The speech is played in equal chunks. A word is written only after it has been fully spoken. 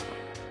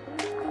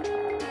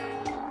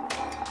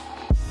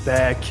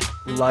back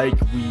like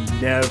we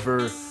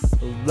never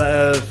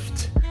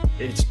left.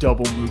 It's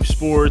Double Move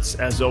Sports.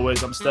 As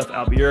always, I'm Steph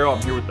Albiero.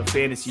 I'm here with the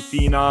fantasy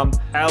phenom,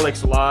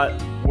 Alex Lott.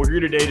 We're here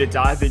today to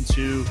dive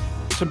into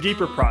some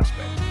deeper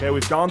prospects. Okay,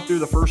 we've gone through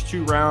the first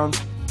two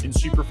rounds in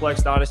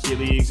Superflex Dynasty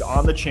Leagues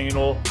on the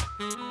channel.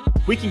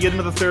 We can get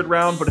into the third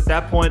round, but at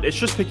that point, it's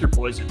just pick your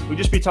poison. We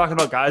just be talking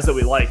about guys that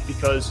we like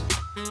because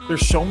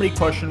there's so many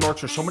question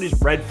marks. There's so many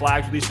red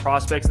flags with these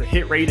prospects. The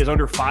hit rate is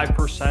under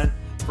 5%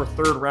 for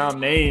third round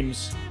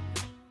names.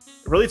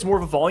 Really, it's more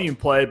of a volume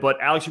play,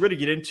 but Alex, you're ready to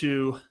get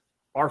into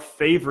our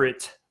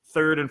favorite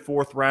third and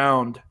fourth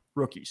round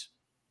rookies.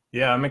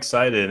 Yeah, I'm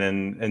excited.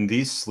 And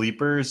these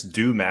sleepers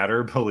do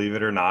matter, believe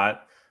it or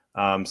not.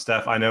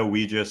 Steph, I know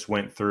we just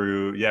went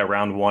through,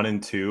 round 1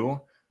 and 2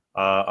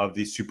 of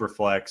these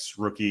Superflex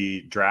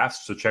rookie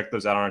drafts. So check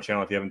those out on our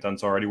channel if you haven't done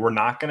so already. We're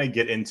not going to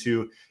get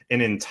into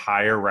an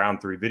entire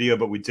round 3 video,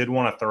 but we did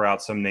want to throw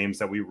out some names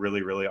that we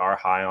really, really are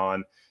high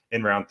on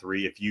in round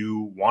 3. If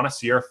you want to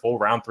see our full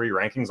round 3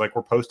 rankings, like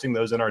we're posting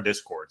those in our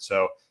Discord.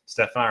 So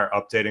Steph and I are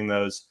updating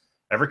those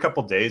every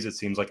couple of days, it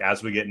seems like,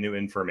 as we get new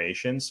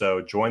information.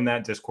 So join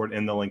that Discord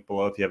in the link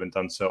below if you haven't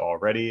done so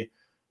already.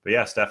 But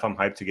yeah, Steph, I'm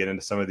hyped to get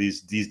into some of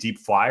these deep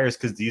flyers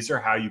because these are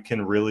how you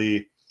can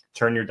really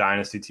turn your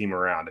dynasty team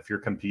around. If you're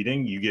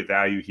competing, you get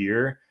value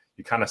here.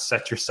 You kind of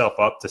set yourself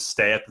up to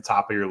stay at the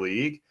top of your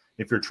league.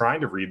 If you're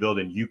trying to rebuild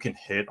and you can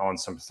hit on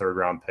some third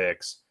round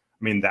picks,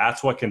 I mean,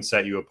 that's what can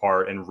set you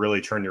apart and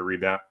really turn your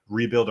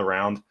rebuild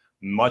around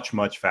much,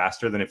 much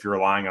faster than if you're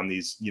relying on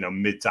these,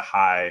 mid to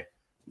high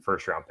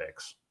first round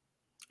picks.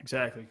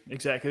 Exactly.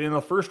 In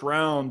the first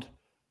round,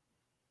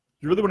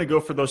 you really want to go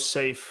for those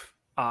safe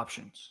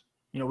options.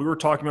 We were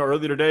talking about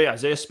earlier today,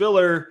 Isaiah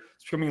Spiller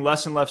is becoming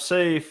less and less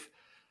safe.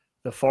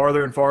 The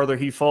farther and farther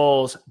he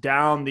falls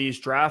down these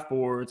draft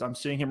boards. I'm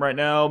seeing him right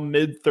now,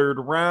 mid-third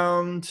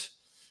round.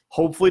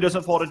 Hopefully it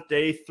doesn't fall to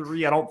day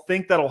 3. I don't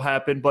think that'll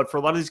happen, but for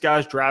a lot of these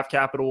guys, draft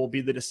capital will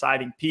be the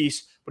deciding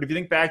piece. But if you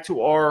think back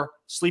to our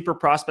sleeper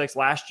prospects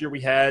last year,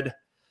 we had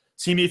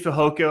Simi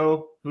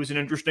Fehoko, who's an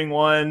interesting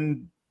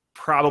one.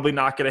 Probably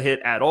not going to hit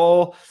at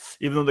all,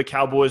 even though the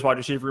Cowboys wide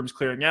receiver room is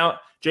clearing out.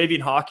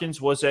 Javian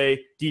Hawkins was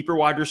a deeper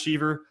wide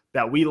receiver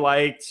that we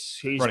liked.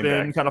 He's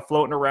been kind of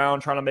floating around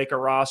trying to make a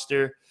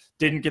roster.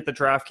 Didn't get the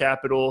draft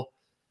capital.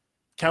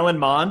 Kellen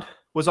Mond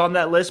was on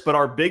that list, but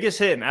our biggest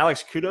hit, and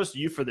Alex, kudos to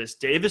you for this,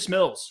 Davis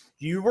Mills.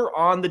 You were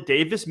on the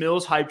Davis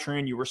Mills hype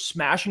train. You were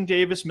smashing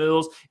Davis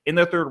Mills in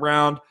the third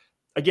round.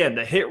 Again,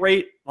 the hit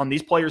rate on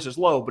these players is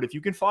low, but if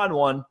you can find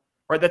one,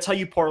 right, that's how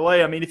you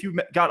parlay. I mean, if you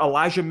got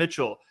Elijah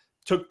Mitchell,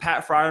 took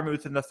Pat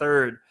Freiermuth in the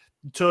third,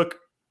 took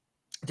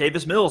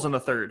Davis Mills in the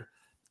third,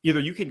 either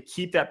you can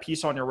keep that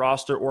piece on your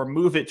roster or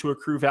move it to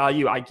accrue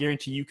value. I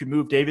guarantee you can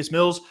move Davis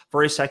Mills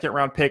for a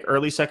second-round pick,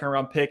 early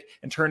second-round pick,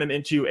 and turn him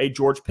into a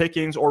George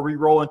Pickens or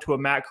re-roll into a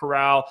Matt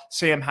Corral,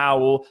 Sam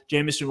Howell,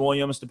 Jameson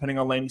Williams, depending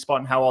on landing spot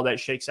and how all that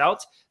shakes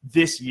out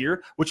this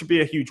year, which would be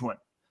a huge win.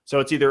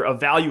 So it's either a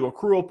value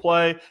accrual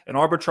play, an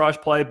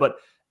arbitrage play, but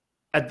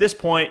at this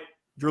point,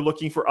 you're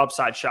looking for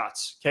upside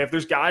shots. Okay, if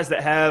there's guys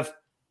that have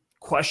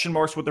question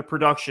marks with their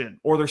production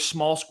or their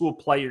small school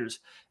players,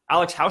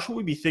 Alex, how should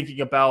we be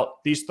thinking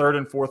about these third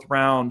and fourth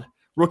round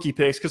rookie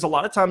picks? Because a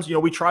lot of times,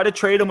 we try to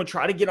trade them, we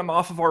try to get them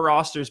off of our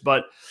rosters,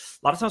 but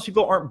a lot of times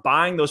people aren't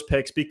buying those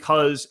picks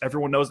because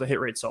everyone knows the hit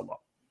rate's so low.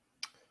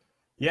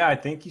 Yeah, I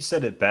think you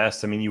said it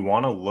best. I mean, you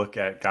want to look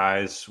at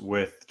guys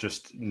with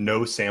just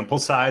no sample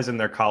size in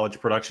their college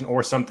production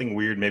or something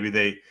weird. Maybe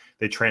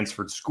they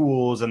transferred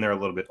schools and they're a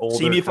little bit older.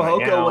 Simi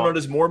Fehoko went on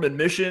his Mormon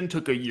mission,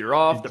 took a year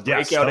off. The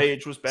breakout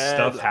age was bad.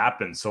 Stuff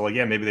happens. So,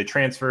 maybe they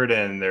transferred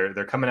and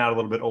they're coming out a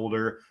little bit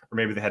older, or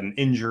maybe they had an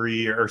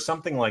injury or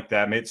something like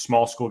that. Maybe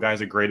small school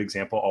guys, a great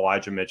example.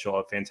 Elijah Mitchell,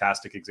 a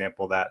fantastic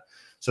example of that.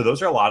 So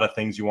those are a lot of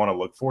things you want to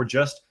look for.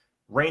 Just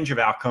range of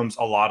outcomes,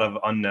 a lot of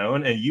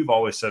unknown. And you've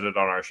always said it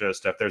on our show,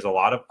 Steph, there's a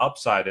lot of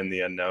upside in the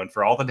unknown.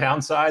 For all the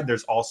downside,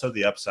 there's also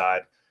the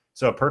upside.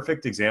 So a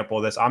perfect example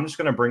of this, I'm just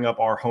going to bring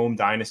up our home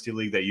dynasty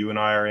league that you and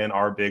I are in,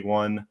 our big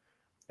one.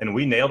 And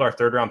we nailed our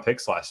third round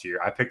picks last year.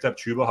 I picked up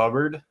Chuba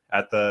Hubbard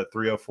at the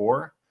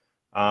 304,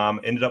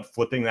 ended up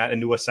flipping that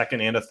into a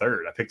second and a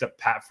third. I picked up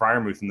Pat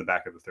Freiermuth in the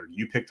back of the third.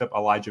 You picked up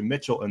Elijah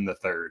Mitchell in the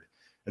third.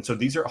 And so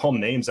these are all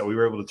names that we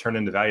were able to turn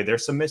into value.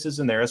 There's some misses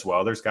in there as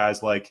well. There's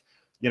guys like,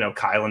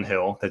 Kylan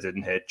Hill that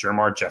didn't hit.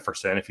 Jermar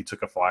Jefferson, if you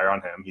took a flyer on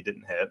him, he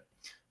didn't hit.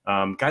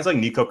 Guys like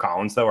Nico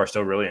Collins, though, are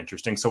still really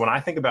interesting. So when I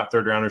think about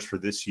third rounders for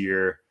this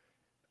year,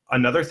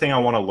 another thing I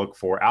want to look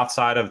for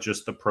outside of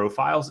just the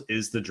profiles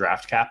is the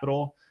draft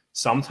capital.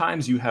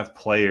 Sometimes you have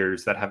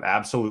players that have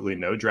absolutely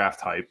no draft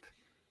hype,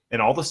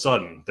 and all of a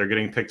sudden they're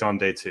getting picked on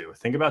day 2.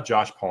 Think about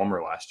Josh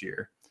Palmer last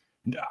year.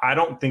 I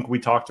don't think we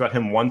talked about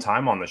him one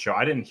time on the show.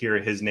 I didn't hear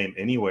his name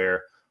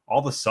anywhere. All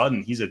of a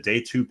sudden, he's a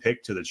day 2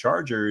 pick to the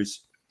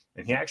Chargers,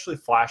 and he actually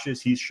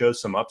flashes. He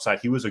shows some upside.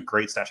 He was a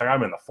great stash. I got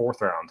him in the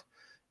 4th round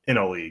in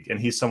a league, and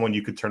he's someone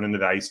you could turn into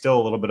value. Still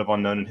a little bit of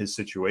unknown in his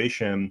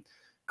situation.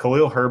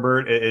 Khalil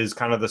Herbert is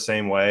kind of the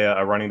same way,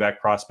 a running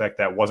back prospect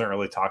that wasn't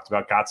really talked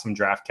about, got some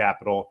draft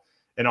capital,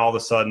 And all of a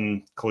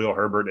sudden, Khalil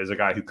Herbert is a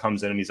guy who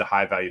comes in and he's a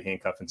high-value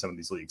handcuff in some of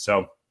these leagues.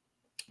 So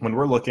when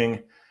we're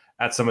looking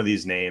at some of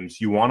these names,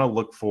 you want to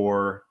look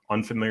for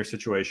unfamiliar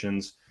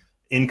situations,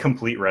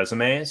 incomplete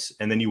resumes,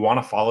 and then you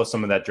want to follow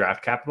some of that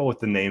draft capital with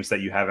the names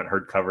that you haven't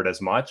heard covered as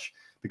much.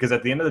 Because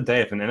at the end of the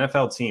day, if an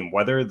NFL team,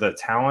 whether the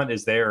talent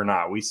is there or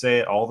not, we say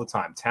it all the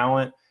time,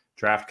 talent,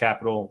 draft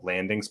capital,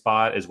 landing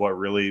spot is what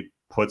really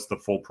puts the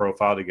full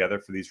profile together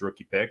for these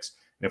rookie picks.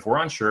 And if we're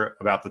unsure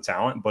about the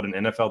talent, but an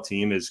NFL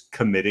team is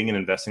committing and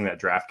investing that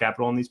draft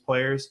capital in these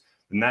players,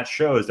 then that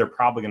shows they're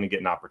probably going to get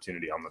an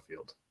opportunity on the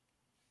field.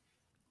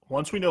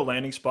 Once we know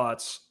landing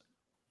spots,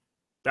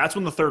 that's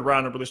when the third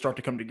round will really start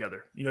to come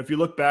together. You know, if you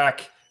look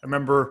back, I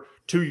remember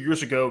 2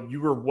 years ago,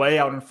 you were way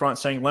out in front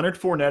saying Leonard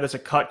Fournette is a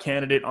cut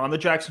candidate on the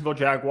Jacksonville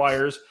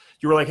Jaguars.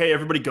 You were like, hey,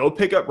 everybody go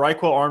pick up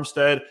Raekwon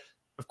Armstead.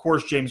 Of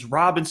course, James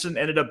Robinson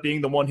ended up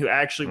being the one who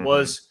actually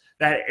was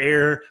that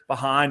heir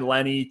behind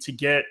Lenny to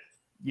get,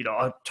 you know,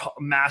 a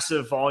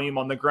massive volume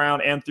on the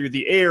ground and through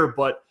the air.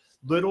 But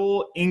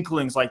little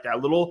inklings like that,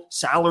 little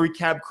salary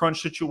cap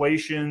crunch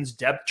situations,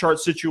 depth chart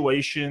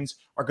situations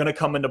are going to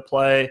come into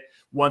play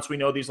once we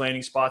know these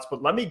landing spots.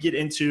 But let me get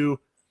into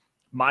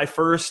my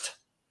first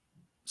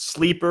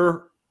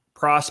sleeper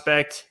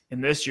prospect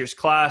in this year's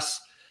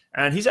class.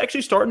 And he's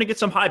actually starting to get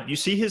some hype. You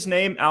see his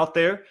name out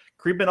there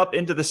creeping up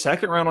into the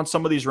second round on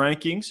some of these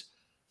rankings.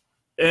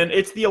 And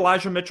it's the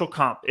Elijah Mitchell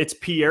comp. It's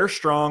Pierre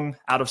Strong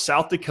out of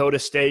South Dakota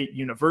State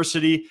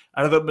University,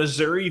 out of the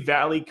Missouri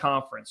Valley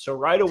Conference. So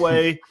right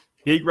away,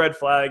 big red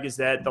flag is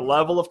that the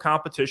level of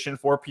competition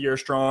for Pierre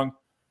Strong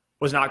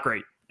was not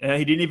great. And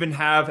he didn't even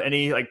have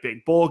any like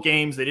big bowl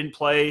games. They didn't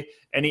play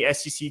any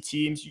SEC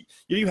teams.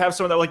 You have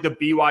some of that like the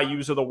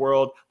BYUs of the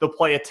world. They'll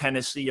play at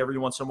Tennessee every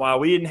once in a while.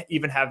 We didn't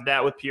even have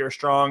that with Pierre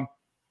Strong.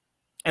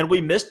 And we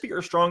missed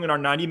Pierre Strong in our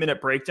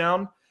 90-minute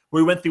breakdown.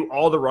 We went through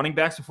all the running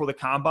backs before the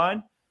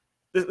combine.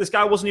 This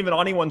guy wasn't even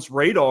on anyone's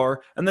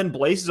radar, and then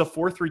blazes a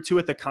 4.32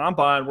 at the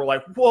combine. We're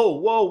like,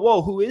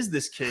 whoa, who is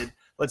this kid?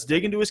 Let's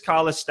dig into his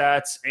college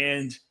stats,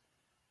 and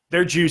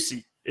they're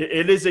juicy.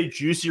 It is a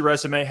juicy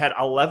resume. Had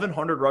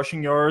 1,100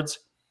 rushing yards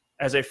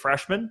as a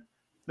freshman,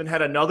 then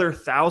had another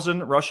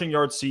 1,000 rushing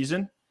yard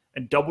season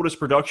and doubled his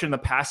production in the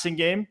passing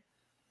game.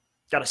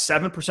 Got a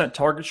 7%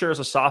 target share as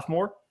a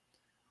sophomore.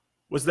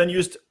 Was then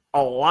used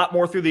a lot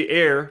more through the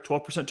air,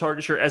 12%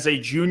 target share as a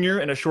junior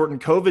in a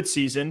shortened COVID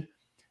season.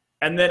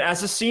 And then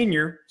as a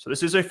senior, so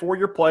this is a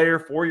 4-year player,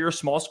 4-year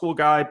small school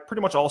guy.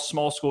 Pretty much all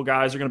small school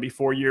guys are going to be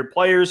 4-year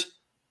players.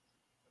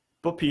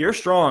 But Pierre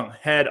Strong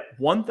had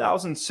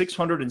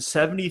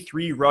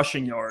 1,673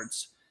 rushing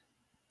yards,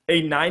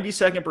 a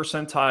 92nd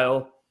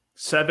percentile,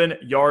 7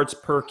 yards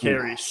per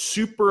carry.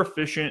 Super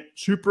efficient,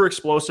 super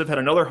explosive, had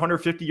another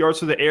 150 yards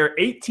through the air,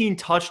 18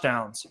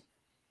 touchdowns.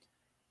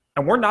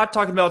 And we're not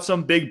talking about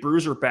some big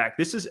bruiser back.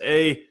 This is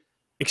a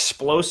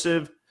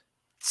explosive,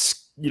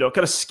 kind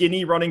of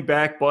skinny running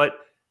back, but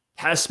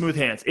has smooth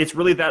hands. It's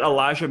really that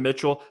Elijah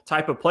Mitchell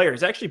type of player.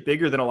 He's actually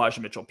bigger than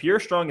Elijah Mitchell.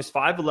 Pierre Strong is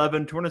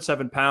 5'11",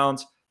 207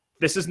 pounds.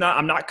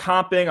 I'm not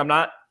comping. I'm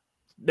not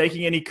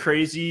making any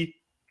crazy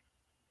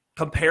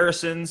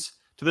comparisons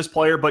to this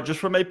player, but just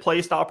from a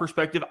play style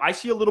perspective, I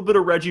see a little bit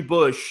of Reggie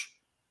Bush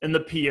in the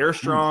Pierre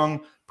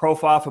Strong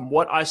profile from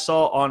what I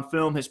saw on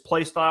film, his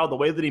play style, the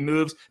way that he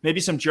moves, maybe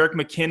some Jerick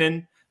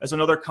McKinnon as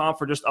another comp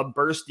for just a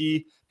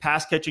bursty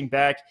pass-catching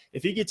back.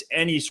 If he gets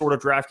any sort of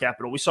draft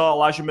capital, we saw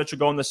Elijah Mitchell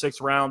go in the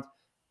 6th round.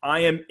 I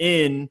am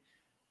in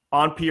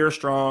on Pierre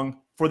Strong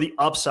for the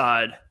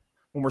upside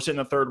when we're sitting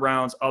in the 3rd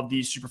rounds of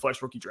these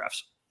Superflex rookie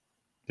drafts.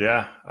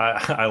 Yeah,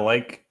 I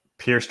like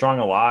Pierre Strong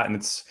a lot,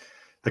 and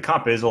the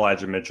comp is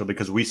Elijah Mitchell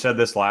because we said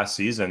this last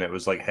season. It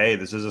was like, hey,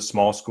 this is a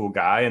small school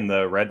guy, and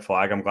the red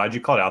flag, I'm glad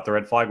you called out the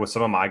red flag. With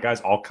some of my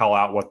guys, I'll call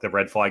out what the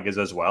red flag is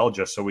as well,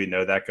 just so we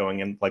know that going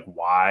in, like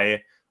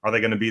why are they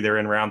going to be there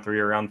in round 3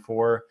 or round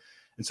 4?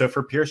 And so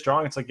for Pierre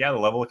Strong, it's like, yeah, the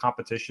level of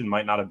competition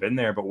might not have been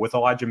there. But with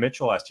Elijah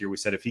Mitchell last year, we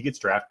said if he gets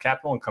draft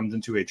capital and comes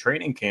into a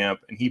training camp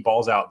and he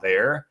balls out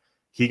there,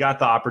 he got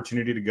the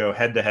opportunity to go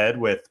head-to-head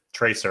with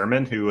Trey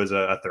Sermon, who was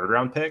a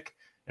 3rd-round pick.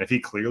 And if he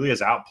clearly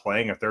is out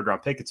playing a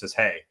 3rd-round pick, it says,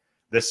 hey,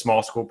 this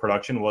small school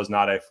production was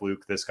not a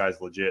fluke. This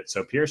guy's legit.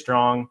 So Pierre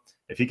Strong,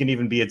 if he can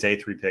even be a day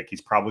 3 pick, he's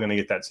probably going to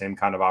get that same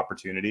kind of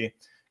opportunity. And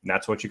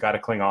that's what you got to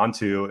cling on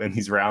to in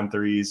these round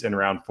 3s and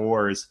round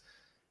 4s.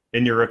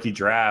 In your rookie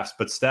drafts.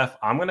 But Steph,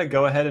 I'm going to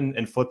go ahead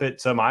and flip it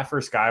to my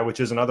first guy, which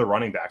is another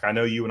running back. I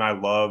know you and I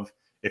love,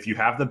 if you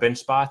have the bench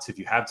spots, if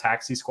you have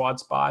taxi squad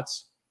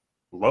spots,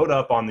 load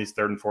up on these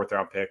 3rd and 4th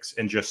round picks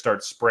and just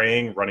start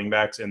spraying running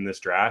backs in this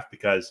draft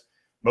because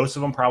most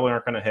of them probably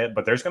aren't going to hit,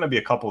 but there's going to be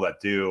a couple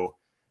that do.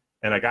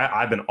 And a guy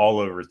I've been all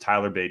over is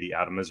Tyler Beatty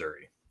out of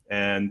Missouri.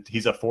 And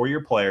he's a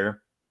 4-year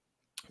player.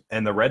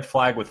 And the red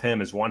flag with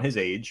him is 1, his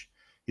age.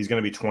 He's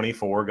going to be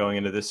 24 going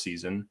into this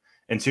season.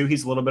 And 2,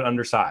 he's a little bit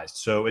undersized.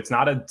 So it's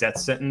not a death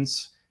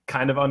sentence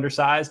kind of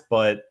undersized,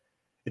 but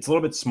it's a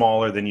little bit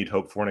smaller than you'd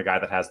hope for in a guy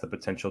that has the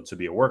potential to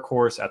be a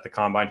workhorse. At the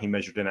combine, he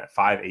measured in at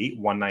 5'8",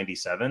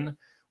 197,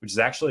 which is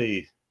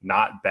actually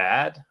not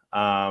bad.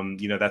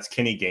 That's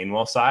Kenny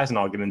Gainwell size, and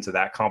I'll get into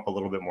that comp a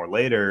little bit more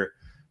later.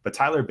 But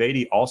Tyler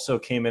Beatty also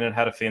came in and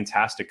had a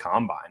fantastic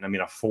combine. I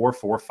mean, a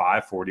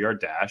 4.45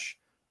 40-yard dash,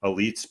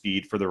 elite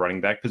speed for the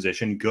running back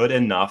position, good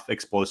enough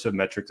explosive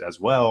metrics as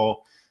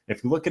well.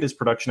 If you look at his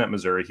production at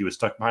Missouri, he was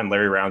stuck behind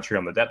Larry Roundtree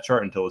on the depth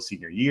chart until his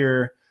senior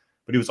year,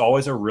 but he was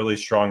always a really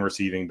strong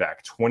receiving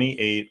back.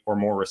 28 or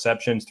more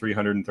receptions,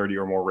 330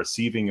 or more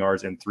receiving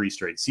yards in 3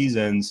 straight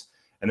seasons.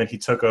 And then he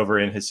took over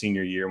in his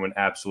senior year and went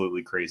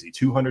absolutely crazy.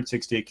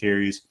 268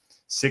 carries,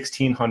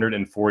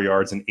 1,604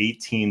 yards, and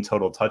 18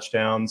 total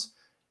touchdowns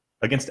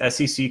against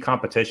SEC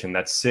competition.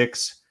 That's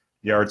 6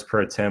 yards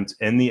per attempt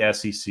in the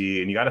SEC.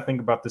 And you got to think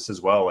about this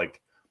as well.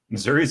 Like,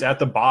 Missouri's at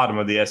the bottom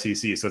of the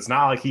SEC. So it's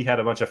not like he had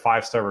a bunch of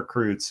 5-star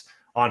recruits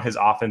on his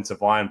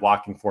offensive line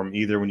blocking for him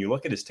either. When you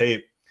look at his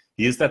tape,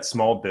 he is that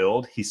small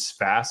build. He's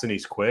fast and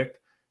he's quick,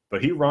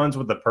 but he runs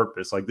with a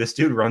purpose. Like, this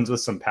dude runs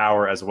with some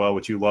power as well,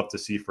 which you love to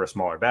see for a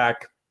smaller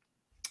back.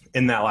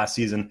 In that last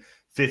season,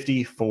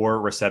 54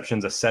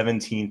 receptions, a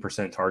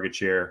 17% target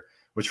share,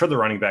 which for the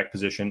running back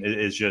position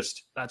is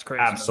just that's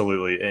crazy,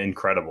 absolutely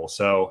incredible.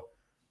 So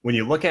when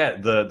you look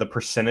at the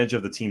percentage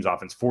of the team's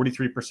offense,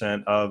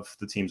 43% of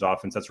the team's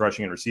offense, that's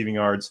rushing and receiving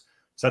yards.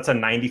 So that's a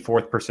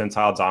 94th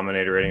percentile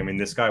dominator rating. I mean,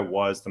 this guy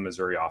was the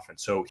Missouri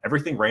offense. So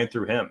everything ran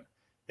through him.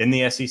 In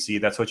the SEC,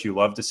 that's what you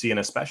love to see. And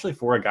especially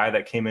for a guy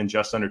that came in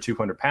just under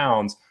 200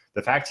 pounds,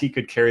 the fact he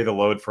could carry the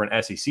load for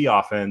an SEC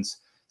offense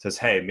says,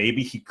 hey,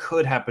 maybe he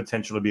could have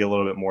potential to be a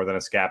little bit more than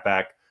a scat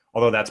back,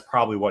 although that's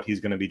probably what he's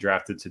going to be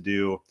drafted to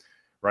do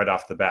right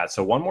off the bat.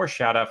 So one more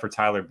shout out for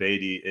Tyler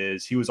Beatty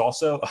is he was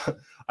also,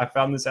 I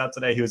found this out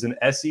today, he was an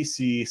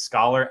SEC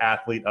Scholar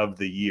Athlete of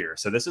the Year.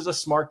 So this is a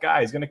smart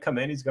guy. He's going to come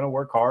in, he's going to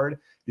work hard,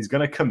 he's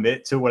going to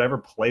commit to whatever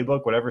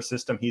playbook, whatever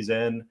system he's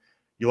in.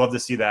 You love to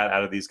see that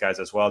out of these guys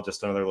as well.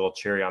 Just another little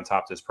cherry on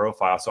top of his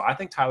profile. So I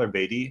think Tyler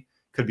Beatty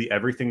could be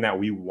everything that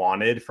we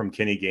wanted from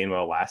Kenny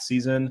Gainwell last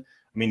season.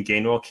 I mean,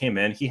 Gainwell came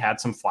in, he had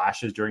some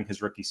flashes during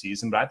his rookie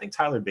season, but I think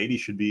Tyler Beatty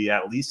should be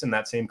at least in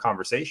that same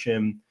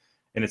conversation.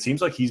 And it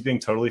seems like he's being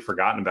totally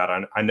forgotten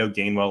about. I know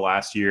Gainwell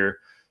last year,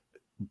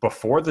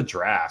 before the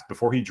draft,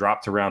 before he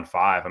dropped to round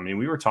 5, I mean,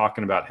 we were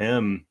talking about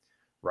him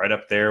right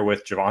up there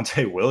with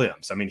Javonte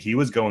Williams. I mean, he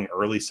was going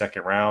early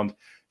second round,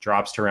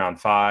 drops to round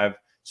 5.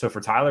 So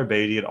for Tyler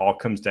Beatty, it all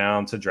comes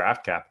down to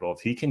draft capital. If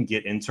he can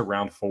get into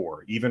round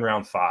 4, even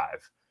round 5,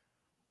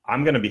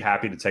 I'm going to be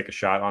happy to take a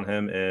shot on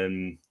him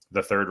in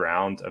the 3rd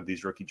round of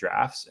these rookie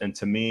drafts. And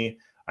to me,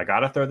 I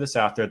got to throw this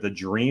out there. The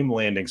dream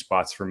landing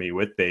spots for me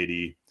with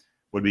Beatty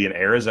would be in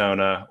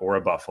Arizona or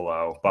a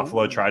Buffalo.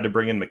 Buffalo tried to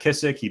bring in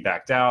McKissick. He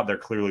backed out. They're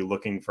clearly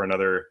looking for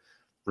another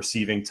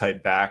receiving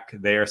type back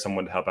there,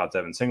 someone to help out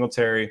Devin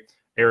Singletary.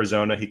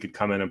 Arizona, he could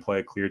come in and play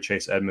a clear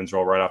Chase Edmonds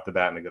role right off the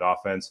bat in a good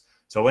offense.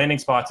 So landing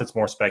spots, it's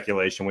more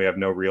speculation. We have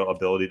no real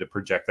ability to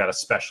project that,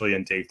 especially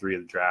in day 3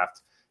 of the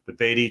draft. But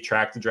Beatty,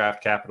 track the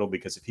draft capital,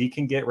 because if he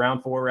can get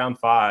round 4, round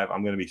 5,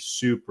 I'm going to be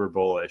super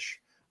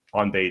bullish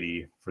on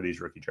Beatty for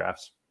these rookie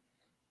drafts.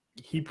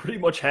 He pretty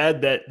much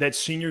had that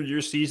senior year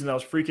season that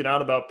was freaking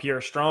out about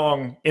Pierre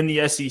Strong in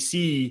the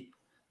SEC.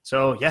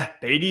 So, yeah,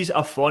 Beatty's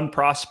a fun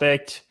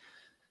prospect.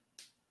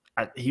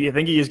 I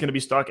think he is going to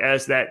be stuck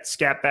as that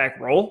scat back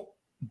role,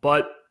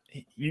 but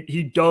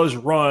he does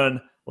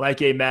run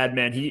like a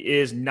madman. He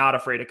is not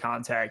afraid of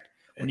contact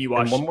when you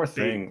watch. And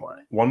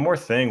one more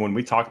thing, when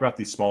we talk about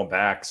these small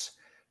backs,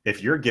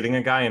 if you're getting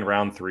a guy in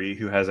round 3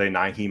 who has a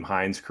Nyheim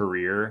Hines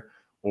career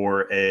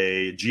or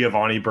a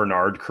Giovanni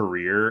Bernard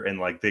career, and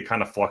like they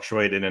kind of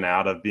fluctuate in and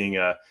out of being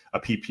a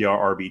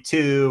PPR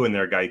RB2, and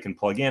they're a guy you can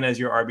plug in as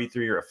your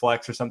RB3 or a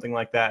flex or something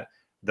like that,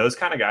 those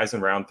kind of guys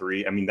in round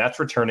 3, I mean, that's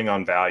returning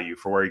on value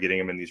for where you're getting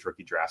them in these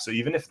rookie drafts. So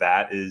even if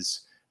that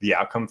is the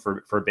outcome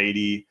for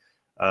Beatty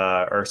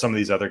or some of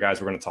these other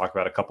guys, we're going to talk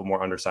about a couple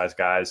more undersized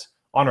guys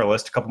on our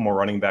list, a couple more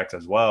running backs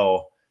as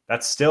well,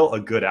 that's still a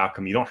good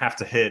outcome. You don't have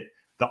to hit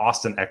the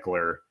Austin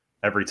Eckler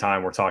every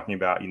time we're talking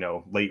about,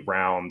 late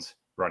round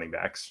running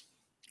backs.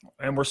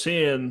 And we're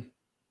seeing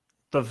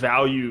the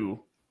value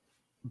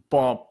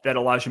bump that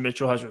Elijah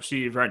Mitchell has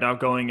received right now,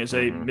 going as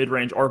a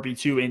mid-range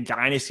RB2 in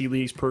dynasty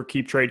leagues per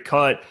keep trade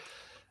cut.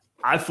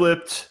 I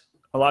flipped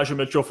Elijah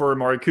Mitchell for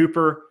Amari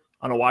Cooper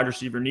on a wide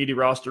receiver needy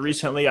roster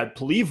recently. I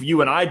believe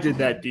you and I did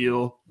that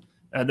deal,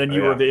 and then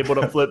you were able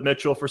to flip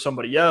Mitchell for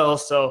somebody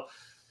else. So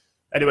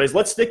anyways,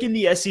 let's stick in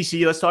the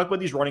SEC. Let's talk about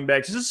these running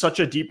backs. This is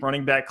such a deep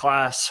running back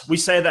class. We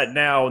say that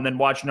now and then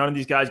watch none of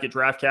these guys get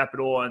draft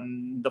capital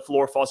and the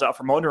floor falls out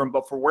from under them.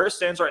 But for where it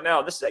stands right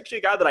now, this is actually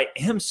a guy that I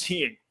am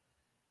seeing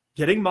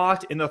getting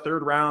mocked in the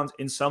 3rd round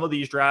in some of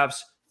these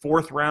drafts,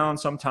 4th round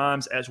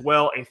sometimes as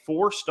well. A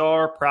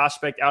 4-star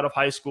prospect out of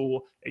high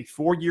school, a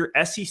 4-year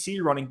SEC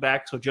running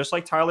back. So just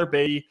like Tyler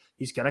Beatty,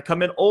 he's going to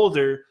come in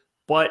older,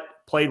 but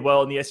played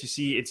well in the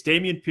SEC. It's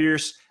Dameon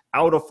Pierce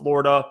out of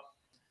Florida.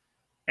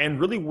 And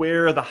really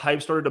where the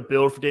hype started to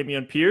build for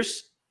Dameon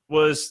Pierce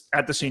was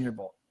at the Senior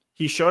Bowl.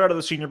 He showed out of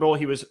the Senior Bowl.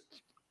 He was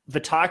the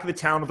talk of the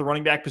town of the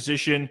running back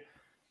position.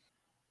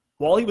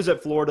 While he was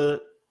at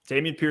Florida,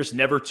 Dameon Pierce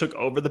never took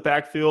over the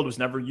backfield, was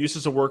never used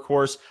as a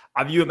workhorse.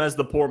 I view him as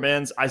the poor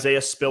man's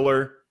Isaiah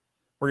Spiller,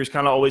 where he's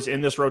kind of always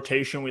in this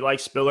rotation. We like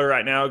Spiller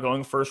right now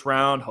going first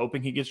round,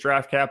 hoping he gets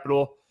draft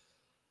capital.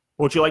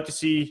 What you like to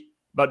see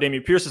about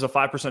Dameon Pierce is a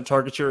 5%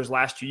 target share his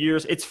last 2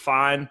 years. It's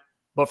fine,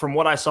 but from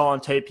what I saw on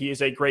tape, he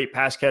is a great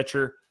pass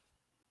catcher.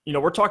 You know,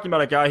 we're talking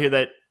about a guy here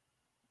that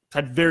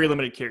had very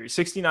limited carries,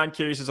 69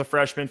 carries as a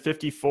freshman,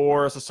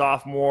 54 as a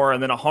sophomore,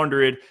 and then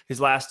 100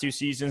 his last 2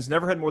 seasons.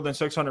 Never had more than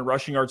 600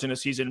 rushing yards in a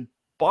season,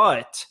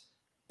 but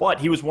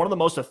he was one of the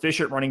most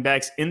efficient running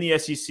backs in the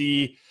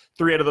SEC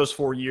 3 out of those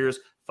 4 years,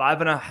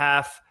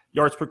 5.5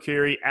 yards per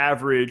carry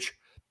average.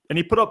 And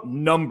he put up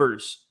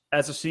numbers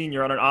as a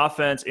senior on an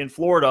offense in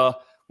Florida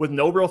with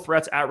no real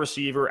threats at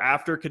receiver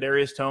after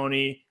Kadarius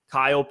Toney,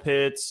 Kyle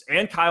Pitts,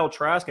 and Kyle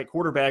Trask at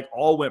quarterback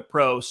all went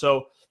pro.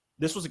 So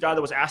this was a guy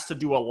that was asked to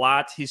do a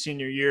lot his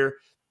senior year.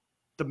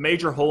 The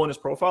major hole in his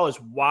profile is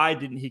why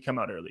didn't he come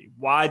out early?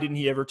 Why didn't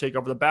he ever take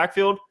over the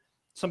backfield?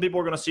 Some people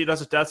are going to see it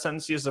as a death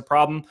sentence, see it as a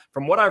problem.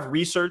 From what I've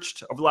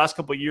researched over the last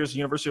couple of years, the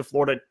University of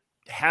Florida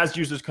has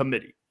used this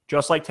committee,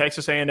 just like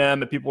Texas A&M,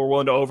 and people were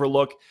willing to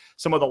overlook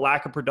some of the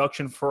lack of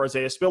production for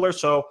Isaiah Spiller.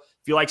 So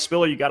if you like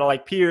Spiller, you got to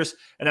like Pierce.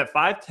 And at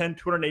 5'10",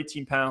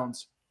 218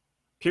 pounds,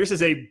 Pierce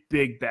is a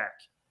big back.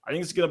 I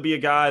think it's going to be a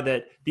guy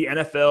that the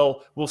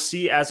NFL will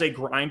see as a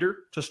grinder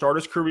to start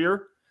his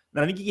career.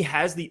 And I think he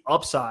has the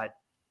upside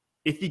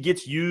if he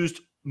gets used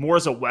more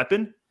as a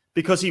weapon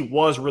because he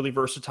was really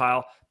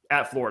versatile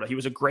at Florida. He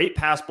was a great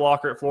pass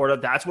blocker at Florida.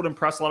 That's what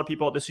impressed a lot of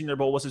people at the Senior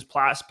Bowl was his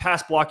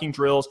pass blocking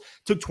drills.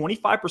 Took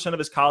 25% of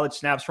his college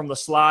snaps from the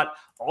slot,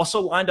 also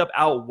lined up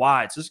out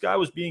wide. So this guy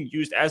was being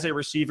used as a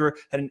receiver,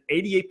 had an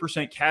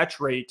 88%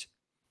 catch rate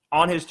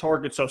on his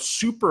target, so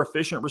super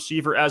efficient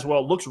receiver as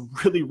well. Looks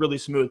really, really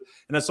smooth.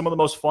 And that's some of the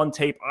most fun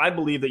tape I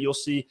believe that you'll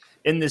see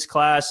in this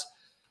class.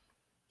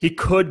 He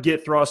could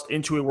get thrust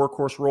into a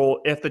workhorse role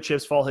if the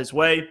chips fall his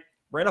way.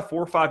 Ran a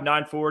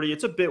 4.59 40.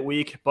 It's a bit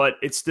weak, but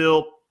it's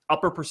still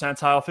upper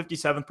percentile,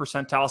 57th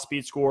percentile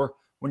speed score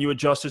when you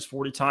adjust his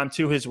 40 time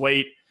to his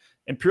weight.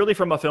 And purely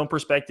from a film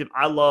perspective,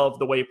 I love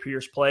the way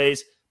Pierce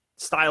plays.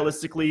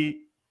 Stylistically,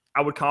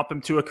 I would comp him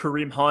to a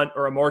Kareem Hunt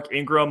or a Mark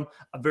Ingram,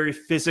 a very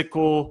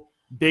physical,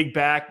 big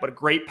back, but a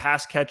great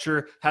pass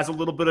catcher, has a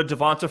little bit of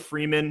Devonta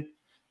Freeman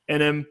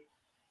in him.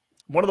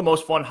 One of the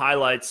most fun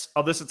highlights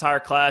of this entire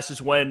class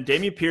is when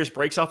Dameon Pierce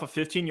breaks off a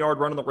 15-yard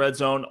run in the red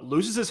zone,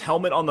 loses his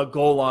helmet on the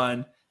goal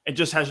line, and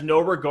just has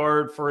no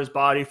regard for his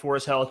body, for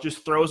his health,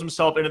 just throws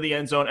himself into the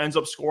end zone, ends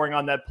up scoring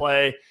on that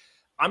play.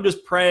 I'm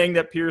just praying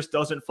that Pierce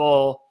doesn't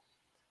fall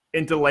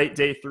into late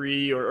day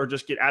 3 or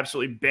just get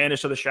absolutely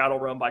banished to the shadow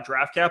realm by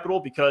draft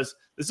capital, because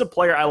this is a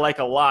player I like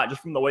a lot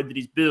just from the way that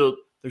he's built.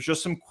 There's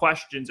just some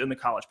questions in the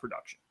college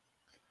production.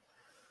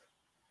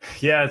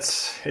 Yeah,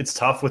 it's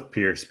tough with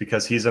Pierce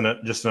because he's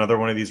just another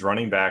one of these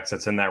running backs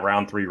that's in that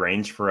round 3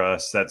 range for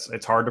us.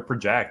 It's hard to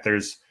project.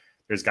 There's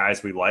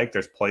guys we like,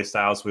 there's play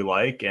styles we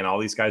like, and all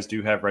these guys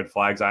do have red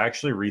flags. I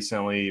actually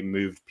recently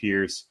moved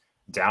Pierce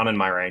down in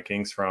my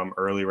rankings from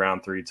early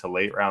round 3 to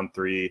late round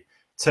 3.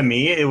 To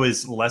me, it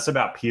was less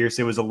about Pierce.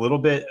 It was a little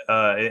bit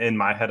in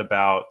my head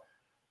about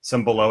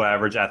some below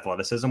average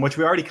athleticism, which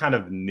we already kind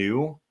of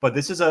knew, but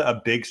this is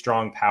a big,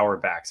 strong power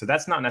back. So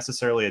that's not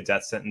necessarily a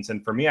death sentence.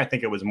 And for me, I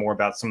think it was more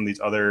about some of these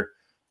other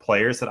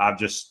players that I've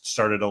just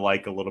started to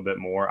like a little bit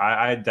more.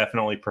 I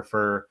definitely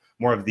prefer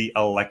more of the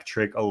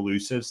electric,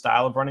 elusive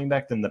style of running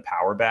back than the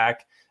power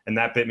back. And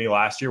that bit me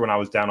last year when I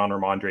was down on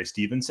Ramondre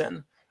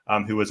Stevenson,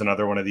 who was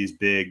another one of these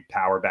big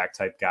power back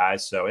type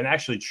guys. So, and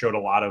actually showed a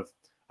lot of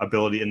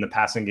ability in the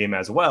passing game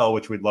as well,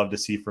 which we'd love to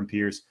see from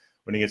Pierce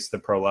when he gets to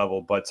the pro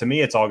level. But to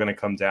me, it's all going to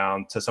come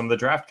down to some of the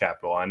draft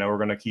capital. I know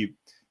we're going to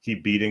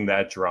keep beating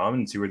that drum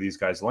and see where these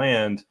guys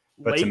land.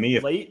 But to me,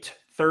 late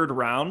third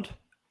round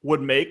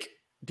would make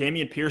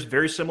Dameon Pierce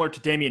very similar to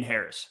Damian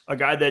Harris, a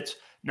guy that's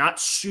not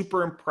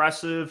super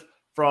impressive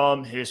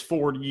from his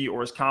 40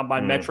 or his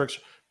combine metrics.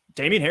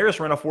 Damian Harris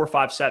ran a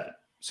 4.57,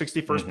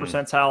 61st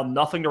percentile,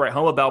 nothing to write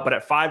home about, but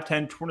at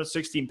 5'10",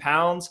 216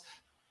 pounds,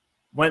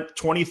 went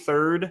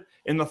 23rd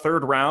in the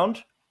third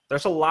round.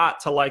 There's a lot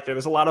to like there.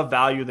 There's a lot of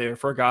value there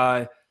for a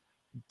guy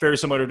very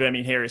similar to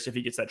Damian Harris if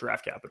he gets that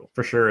draft capital.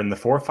 For sure. And the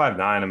 4.59,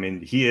 I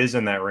mean, he is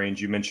in that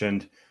range. You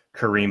mentioned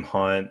Kareem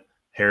Hunt.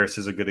 Harris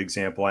is a good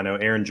example. I know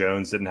Aaron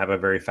Jones didn't have a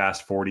very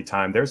fast 40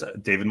 time. There's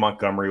David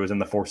Montgomery was in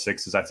the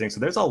 4.6s, I think. So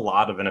there's a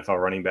lot of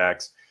NFL running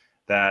backs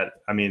that,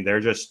 I mean,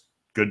 they're just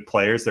good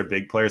players. They're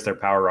big players. They're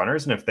power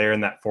runners. And if they're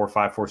in that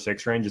 4.5,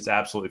 4.6 range, it's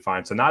absolutely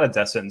fine. So not a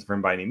death sentence for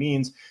him by any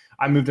means.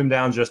 I moved him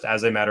down just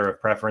as a matter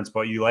of preference,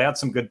 but you lay out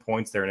some good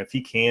points there. And if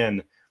he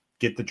can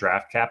get the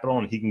draft capital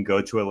and he can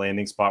go to a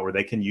landing spot where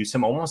they can use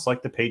him almost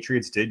like the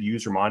Patriots did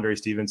use Ramondre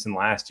Stevenson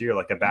last year,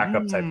 like a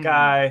backup type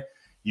guy,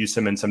 use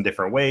him in some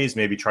different ways,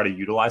 maybe try to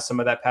utilize some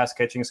of that pass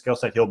catching skill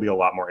set, he'll be a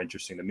lot more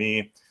interesting to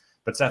me.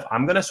 But Seth,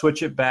 I'm going to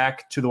switch it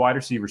back to the wide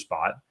receiver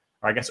spot,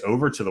 or I guess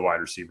over to the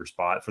wide receiver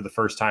spot for the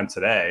first time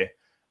today,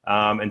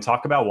 and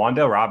talk about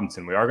Wan'Dale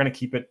Robinson. We are going to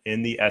keep it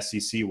in the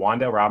SEC.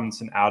 Wan'Dale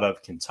Robinson out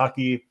of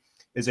Kentucky.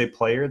 is a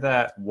player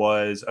that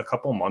was a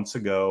couple months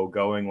ago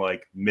going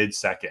like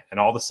mid-second, and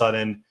all of a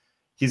sudden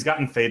he's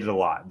gotten faded a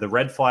lot. The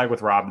red flag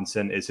with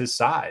Robinson is his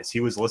size. He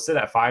was listed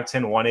at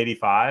 5'10",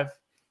 185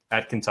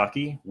 at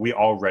Kentucky. We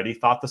already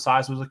thought the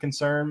size was a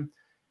concern.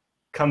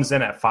 Comes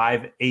in at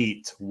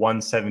 5'8",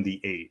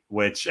 178,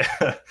 which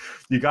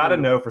you got to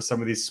know for some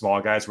of these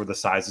small guys where the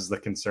size is the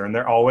concern.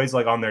 They're always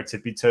like on their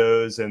tippy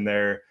toes, and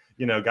they're,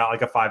 got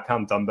like a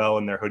 5-pound dumbbell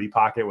in their hoodie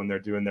pocket when they're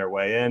doing their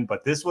way in.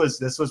 But this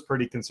was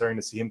pretty concerning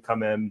to see him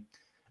come in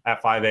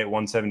at 5'8",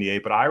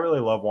 178. But I really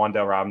love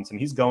Wan'Dale Robinson.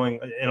 He's going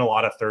in a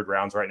lot of third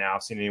rounds right now.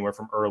 I've seen anywhere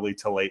from early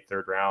to late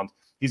third round.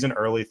 He's an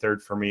early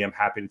third for me. I'm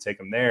happy to take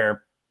him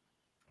there.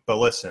 But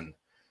listen,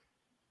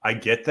 I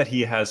get that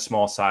he has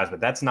small size, but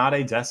that's not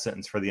a death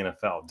sentence for the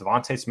NFL.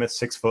 Devontae Smith,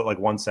 6 foot, like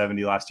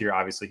 170 last year.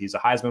 Obviously, he's a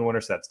Heisman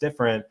winner, so that's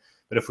different.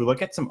 But if we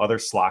look at some other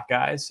slot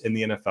guys in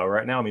the NFL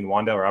right now, I mean,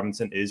 Wan'Dale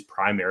Robinson is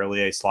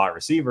primarily a slot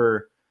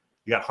receiver.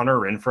 You got Hunter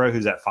Renfrow,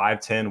 who's at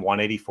 5'10",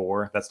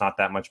 184. That's not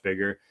that much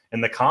bigger.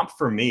 And the comp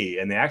for me,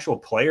 and the actual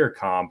player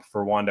comp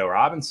for Wan'Dale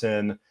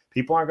Robinson,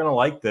 people aren't going to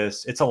like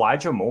this. It's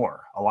Elijah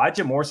Moore.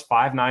 Elijah Moore's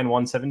 5'9",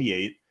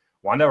 178.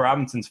 Wan'Dale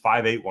Robinson's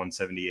 5'8",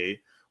 178.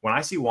 When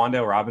I see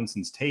Wan'Dale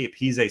Robinson's tape,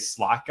 he's a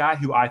slot guy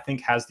who I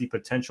think has the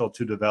potential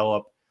to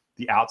develop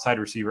the outside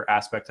receiver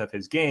aspect of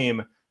his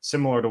game,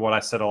 similar to what I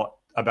said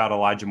about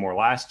Elijah Moore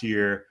last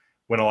year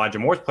when Elijah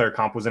Moore's player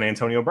comp was an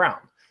Antonio Brown.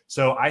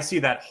 So I see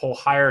that whole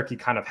hierarchy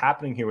kind of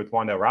happening here with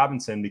Wan'Dale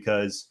Robinson,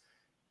 because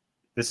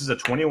this is a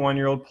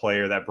 21-year-old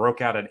player that broke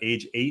out at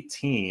age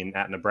 18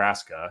 at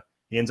Nebraska.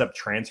 He ends up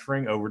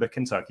transferring over to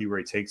Kentucky, where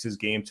he takes his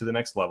game to the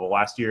next level.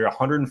 Last year,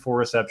 104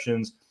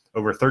 receptions,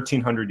 over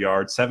 1,300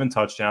 yards, 7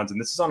 touchdowns. And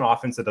this is on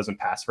offense that doesn't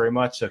pass very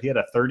much. So he had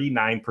a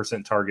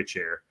 39% target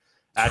share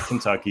at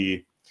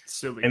Kentucky.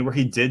 Silly. And where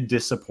he did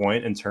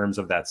disappoint in terms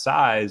of that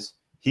size,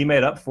 he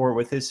made up for it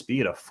with his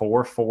speed, a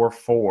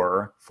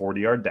 4.44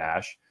 40-yard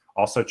dash.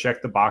 Also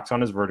checked the box on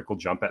his vertical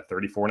jump at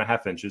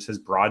 34.5 inches. His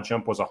broad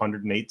jump was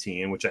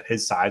 118, which at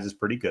his size is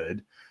pretty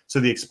good. So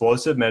the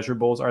explosive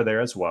measurables are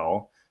there as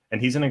well. And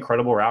he's an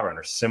incredible route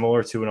runner,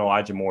 similar to an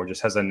Elijah Moore,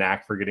 just has a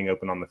knack for getting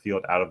open on the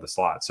field out of the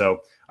slot.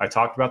 So I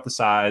talked about the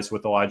size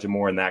with Elijah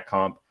Moore in that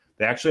comp.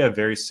 They actually have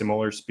very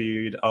similar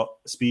speed.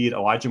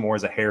 Elijah Moore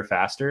is a hair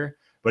faster,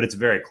 but it's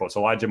very close.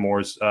 Elijah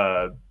Moore's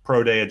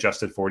pro day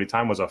adjusted 40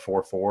 time was a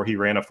 4.4. He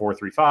ran a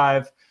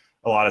 4.35.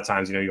 A lot of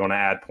times, you want to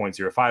add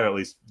 0.05, at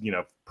least,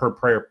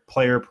 per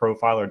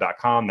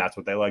playerprofiler.com. That's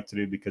what they like to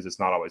do because it's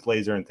not always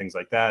laser and things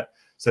like that.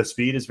 So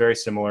speed is very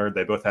similar.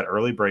 They both had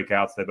early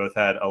breakouts. They both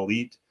had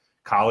elite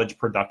college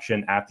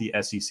production at the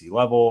SEC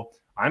level.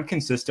 I'm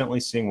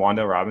consistently seeing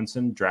Wan'Dale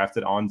Robinson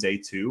drafted on day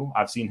 2.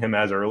 I've seen him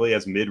as early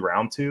as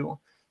mid-round 2.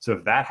 So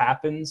if that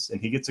happens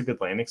and he gets a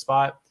good landing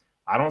spot,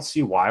 I don't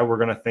see why we're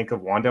going to think of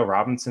Wan'Dale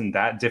Robinson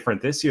that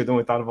different this year than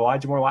we thought of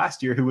Elijah Moore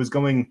last year, who was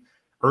going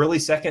early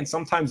second,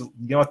 sometimes,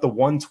 at the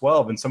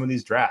 112 in some of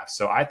these drafts.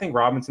 So I think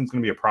Robinson's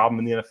going to be a problem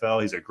in the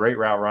NFL. He's a great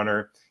route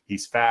runner.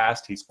 He's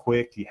fast. He's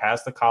quick. He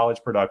has the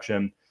college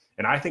production.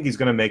 And I think he's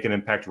going to make an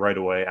impact right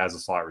away as a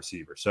slot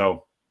receiver.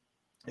 So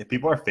if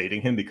people are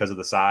fading him because of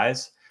the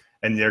size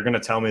and they're going to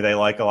tell me they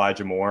like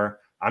Elijah Moore,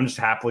 I'm just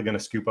happily going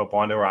to scoop up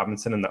Wan'Dale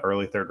Robinson in the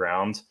early third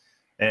round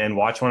and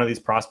watch one of these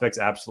prospects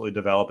absolutely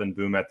develop and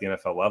boom at the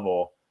NFL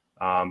level,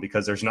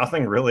 because there's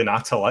nothing really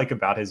not to like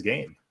about his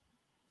game.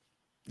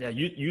 Yeah,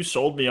 you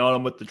sold me on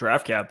him with the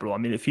draft capital. I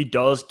mean, if he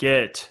does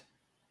get,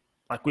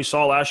 like we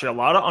saw last year, a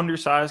lot of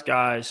undersized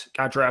guys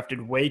got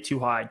drafted way too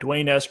high.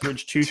 Dwayne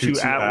Eskridge, Tutu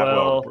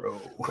Atwell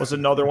was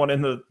another one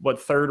in the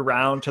third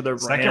round to the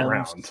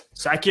Rams.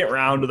 Second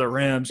round to the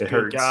Rams.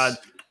 Good God.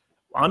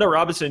 Wan'Dale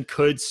Robinson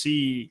could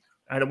see,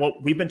 and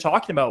what we've been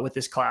talking about with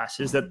this class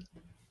is that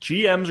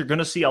GMs are going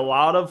to see a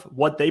lot of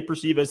what they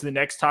perceive as the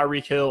next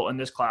Tyreek Hill in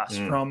this class.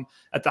 From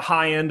at the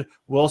high end,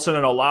 Wilson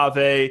and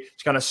Olave,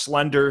 it's kind of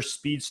slender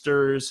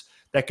speedsters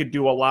that could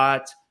do a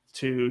lot,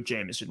 to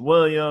Jameson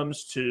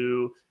Williams,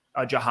 to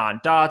Jahan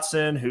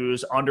Dotson,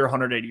 who's under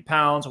 180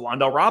 pounds.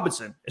 Wan'Dale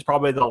Robinson is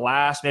probably the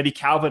last, maybe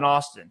Calvin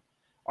Austin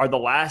are the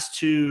last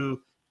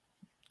two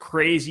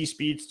crazy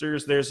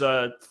speedsters. There's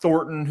a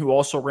Thornton who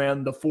also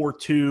ran the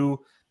 4.2,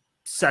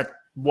 set,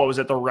 what was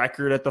it, the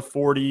record at the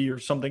 40 or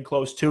something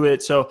close to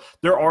it. So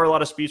there are a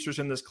lot of speedsters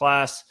in this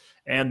class,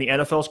 and the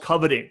NFL's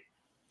coveting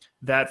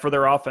that for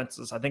their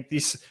offenses. I think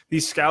these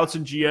scouts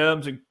and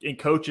GMs and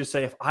coaches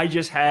say, if I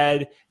just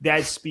had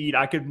that speed,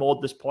 I could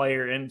mold this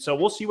player. And so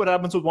we'll see what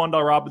happens with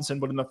Wan'Dale Robinson,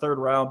 but in the third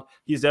round,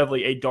 he's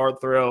definitely a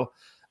dart throw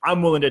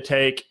I'm willing to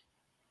take.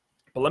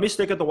 But let me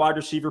stick at the wide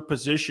receiver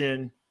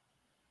position.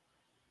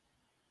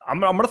 I'm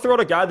going to throw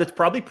out a guy that's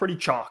probably pretty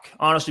chalk,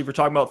 honestly, if we're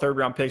talking about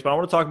third-round picks. But I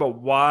want to talk about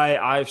why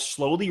I've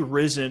slowly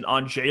risen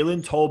on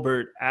Jalen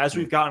Tolbert as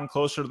we've gotten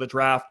closer to the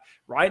draft.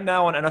 Right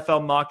now on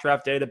NFL Mock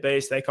Draft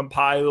Database, they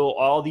compile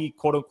all the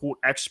quote-unquote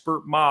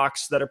expert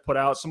mocks that are put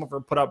out. Some of them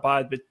are put out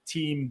by the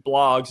team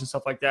blogs and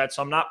stuff like that.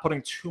 So I'm not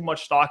putting too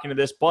much stock into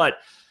this. But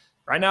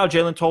right now,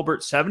 Jalen Tolbert,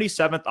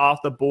 77th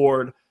off the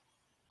board.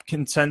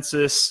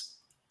 Consensus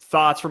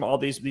thoughts from all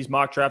these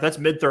mock draft. That's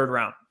mid-third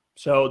round.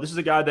 So this is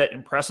a guy that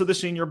impressed at the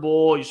Senior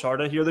Bowl. You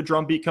started to hear the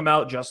drum beat come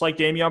out, just like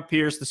Dameon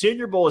Pierce. The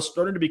Senior Bowl is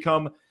starting to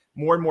become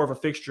more and more of a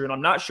fixture, and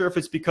I'm not sure if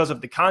it's because of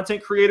the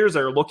content creators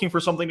that are looking for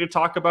something to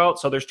talk about,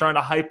 so they're trying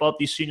to hype up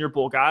these Senior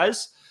Bowl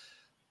guys,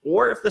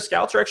 or if the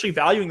scouts are actually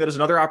valuing that as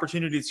another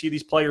opportunity to see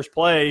these players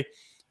play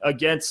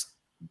against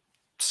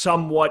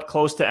somewhat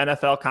close to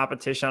NFL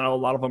competition. I know a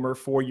lot of them are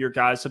 4-year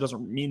guys, so it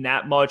doesn't mean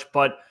that much,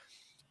 but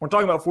we're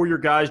talking about 4-year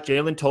guys.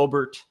 Jalen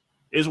Tolbert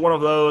is one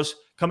of those,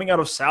 coming out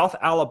of South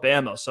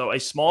Alabama. So a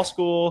small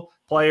school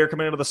player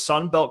coming out of the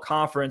Sun Belt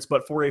Conference,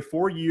 but for a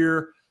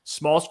 4-year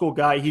small school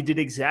guy, he did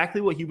exactly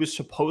what he was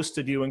supposed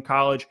to do in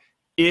college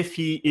if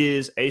he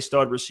is a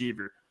stud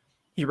receiver.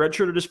 He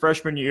redshirted his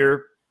freshman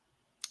year,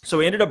 so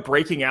he ended up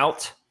breaking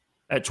out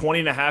at 20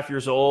 and a half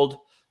years old.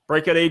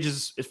 Breakout age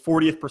is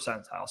 40th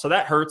percentile. So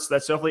that hurts.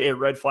 That's definitely a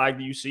red flag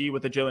that you see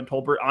with the Jalen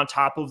Tolbert. On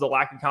top of the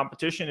lack of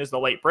competition is the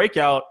late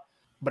breakout.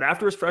 But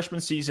after his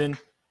freshman season,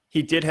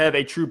 he did have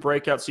a true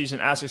breakout season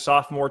as a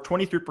sophomore,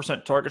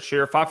 23% target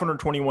share,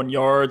 521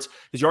 yards.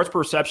 His yards per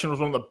reception was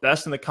one of the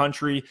best in the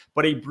country,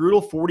 but a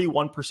brutal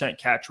 41%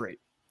 catch rate.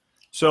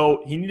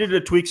 So he needed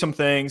to tweak some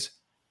things.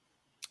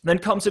 Then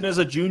comes in as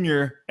a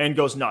junior and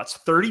goes nuts.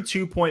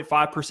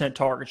 32.5%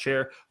 target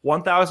share,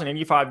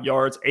 1,085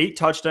 yards, 8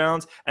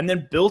 touchdowns, and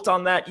then built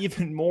on that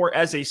even more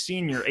as a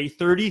senior, a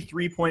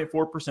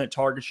 33.4%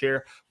 target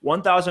share,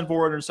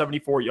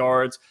 1,474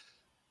 yards,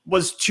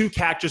 was 2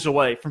 catches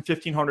away from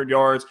 1,500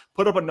 yards,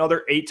 put up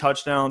another 8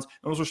 touchdowns,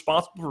 and was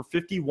responsible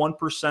for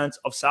 51%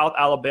 of South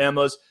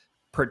Alabama's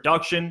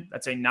production.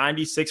 That's a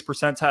 96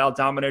 percentile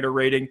dominator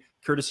rating,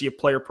 courtesy of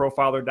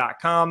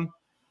playerprofiler.com.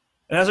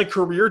 And has a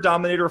career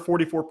dominator of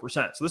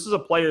 44%. So this is a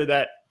player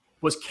that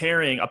was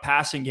carrying a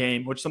passing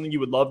game, which is something you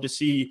would love to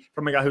see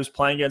from a guy who's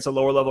playing against a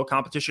lower level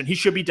competition. He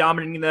should be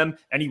dominating them,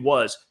 and he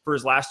was for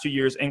his last 2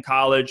 years in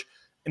college,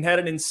 and had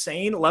an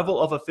insane level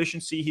of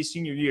efficiency his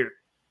senior year.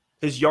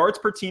 His yards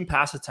per team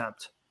pass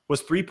attempt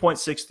was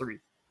 3.63.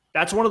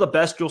 That's one of the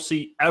best you'll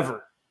see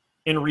ever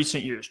in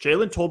recent years.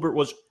 Jalen Tolbert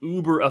was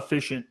uber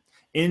efficient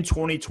in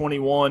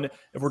 2021.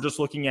 If we're just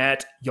looking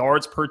at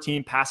yards per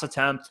team pass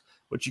attempt,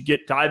 which you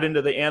dive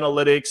into the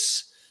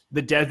analytics,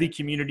 the Devy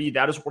community,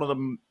 that is one of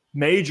the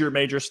major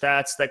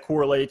stats that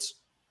correlates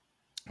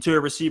to a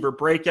receiver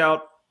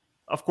breakout.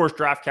 Of course,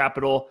 draft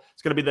capital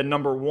is going to be the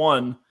number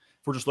one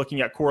if we're just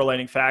looking at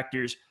correlating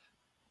factors,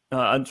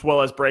 as well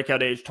as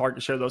breakout age,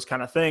 target share, those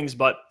kind of things.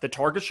 But the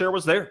target share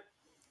was there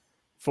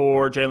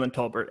for Jalen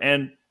Tolbert.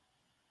 And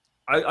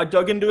I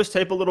dug into his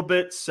tape a little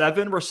bit.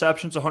 7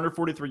 receptions,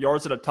 143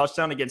 yards, and a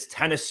touchdown against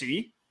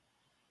Tennessee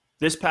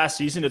this past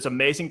season. It's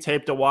amazing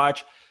tape to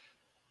watch.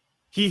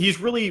 He's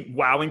really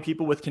wowing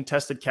people with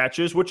contested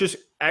catches, which is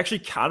actually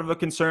kind of a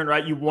concern,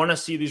 right? You want to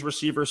see these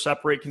receivers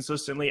separate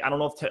consistently. I don't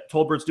know if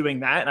Tolbert's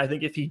doing that. And I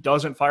think if he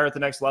doesn't fire at the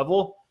next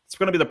level, it's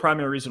going to be the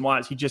primary reason why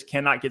is he just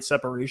cannot get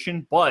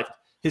separation. But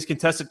his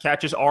contested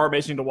catches are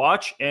amazing to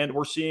watch. And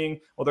we're seeing,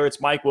 whether it's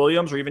Mike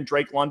Williams or even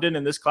Drake London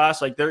in this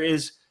class, like there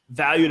is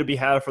value to be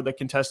had for the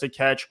contested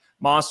catch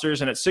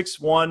monsters. And at 6'1",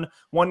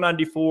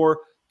 194,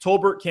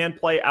 Tolbert can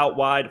play out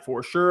wide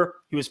for sure.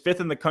 He was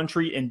 5th in the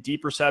country in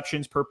deep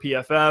receptions per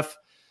PFF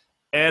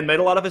and made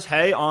a lot of his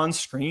hay on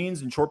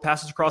screens and short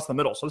passes across the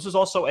middle. So this is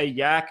also a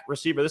yak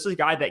receiver. This is a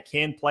guy that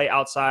can play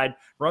outside,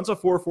 runs a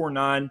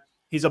 4.49.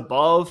 He's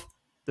above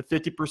the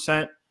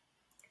 50%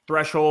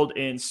 threshold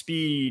in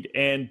speed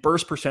and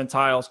burst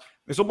percentiles.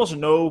 There's almost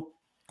no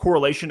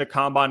correlation to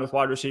combine with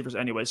wide receivers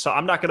anyway. So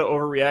I'm not going to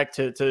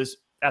overreact to his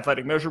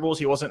athletic measurables.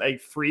 He wasn't a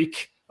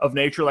freak of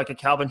nature like a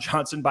Calvin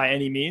Johnson by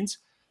any means.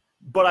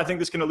 But I think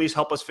this can at least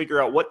help us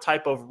figure out what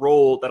type of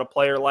role that a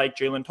player like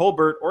Jalen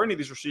Tolbert or any of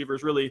these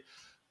receivers really,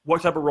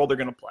 what type of role they're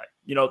going to play.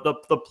 You know,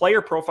 the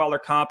player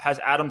profiler comp has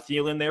Adam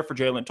Thielen there for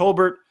Jalen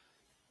Tolbert.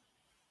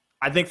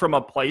 I think from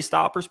a play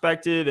style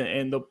perspective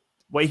and the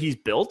way he's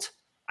built,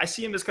 I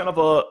see him as kind of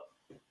a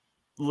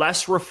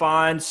less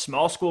refined,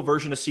 small school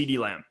version of CeeDee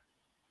Lamb.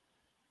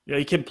 You know,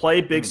 he can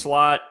play big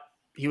slot.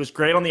 He was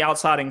great on the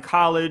outside in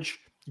college,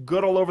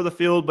 good all over the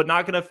field, but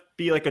not going to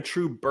be like a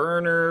true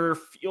burner,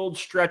 field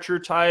stretcher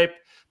type,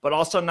 but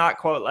also not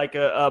quite like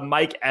a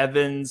Mike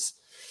Evans,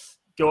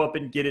 go up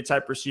and get it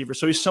type receiver.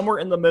 So he's somewhere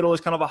in the middle.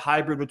 He's kind of a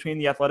hybrid between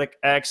the athletic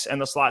X and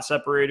the slot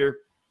separator.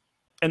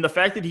 And the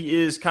fact that he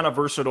is kind of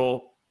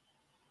versatile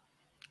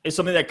is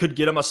something that could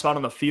get him a spot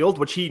on the field,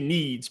 which he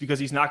needs because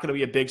he's not going to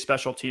be a big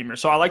special teamer.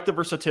 So I like the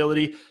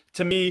versatility.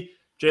 To me,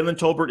 Jalen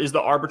Tolbert is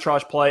the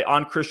arbitrage play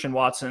on Christian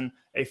Watson,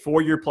 a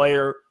 4-year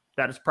player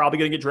that is probably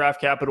going to get draft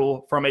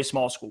capital from a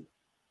small school.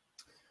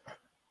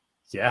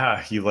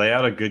 Yeah, you lay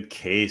out a good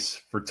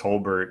case for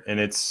Tolbert, and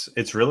it's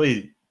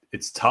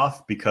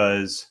tough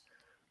because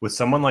with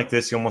someone like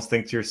this, you almost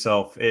think to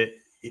yourself,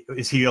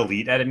 is he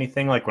elite at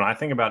anything? Like when I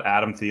think about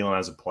Adam Thielen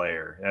as a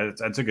player,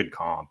 that's a good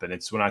comp. And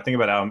it's when I think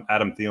about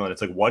Adam Thielen,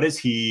 it's like, what's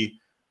he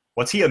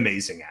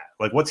amazing at?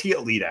 Like, what's he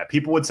elite at?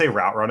 People would say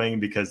route running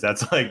because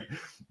that's like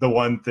the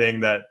one thing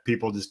that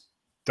people just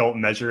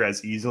don't measure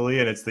as easily.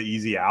 And it's the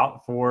easy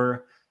out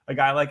for a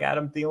guy like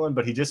Adam Thielen,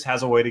 but he just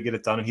has a way to get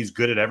it done, and he's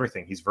good at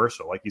everything. He's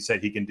versatile. Like you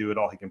said, he can do it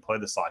all. He can play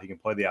the slot. He can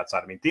play the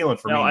outside. I mean, Thielen,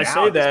 for me now,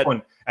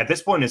 at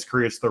this point in his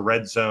career, it's the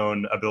red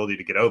zone ability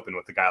to get open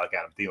with a guy like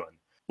Adam Thielen.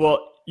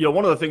 Well,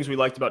 one of the things we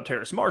liked about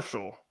Terrace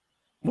Marshall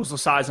was the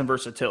size and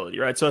versatility,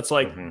 right? So it's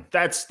like,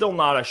 that's still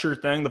not a sure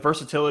thing. The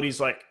versatility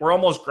is like, we're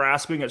almost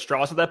grasping at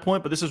straws at that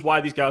point, but this is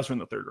why these guys are in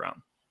the third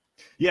round.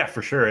 Yeah,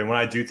 for sure. And when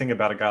I do think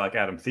about a guy like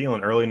Adam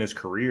Thielen, early in his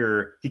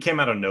career, he came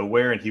out of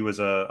nowhere and he was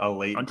a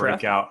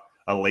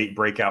late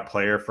breakout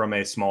player from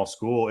a small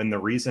school. And the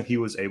reason he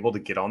was able to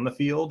get on the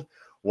field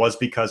was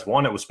because,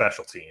 one, it was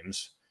special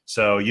teams.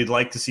 So you'd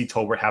like to see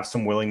Tolbert have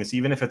some willingness,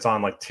 even if it's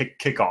on like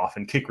kickoff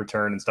and kick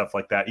return and stuff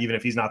like that. Even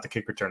if he's not the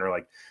kick returner,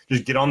 like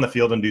just get on the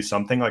field and do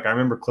something. Like I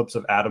remember clips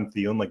of Adam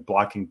Thielen like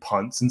blocking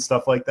punts and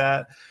stuff like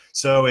that.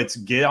 So it's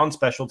get on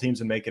special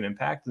teams and make an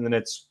impact, and then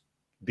it's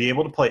be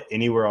able to play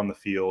anywhere on the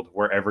field,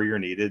 wherever you're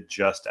needed,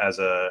 just as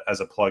a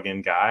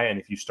plug-in guy. And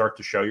if you start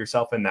to show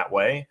yourself in that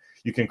way,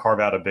 you can carve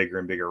out a bigger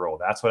and bigger role.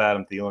 That's what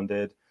Adam Thielen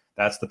did.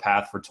 That's the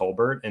path for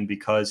Tolbert. And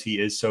because he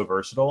is so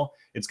versatile,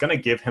 it's going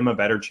to give him a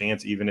better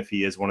chance, even if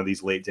he is one of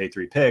these late day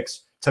 3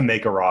 picks, to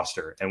make a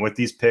roster. And with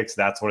these picks,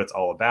 that's what it's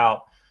all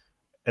about.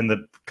 And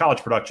the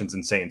college production's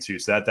insane too.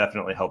 So that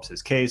definitely helps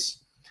his case.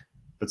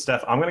 But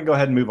Steph, I'm going to go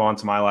ahead and move on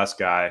to my last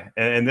guy.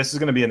 And this is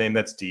going to be a name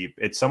that's deep.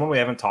 It's someone we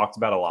haven't talked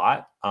about a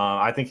lot.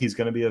 I think he's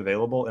going to be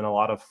available in a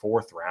lot of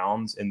 4th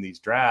rounds in these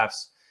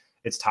drafts.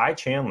 It's Ty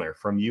Chandler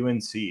from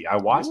UNC. I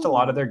watched a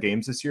lot of their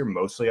games this year.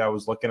 Mostly I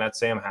was looking at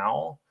Sam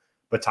Howell.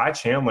 But Ty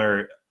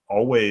Chandler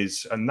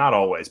not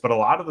always, but a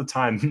lot of the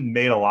time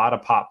made a lot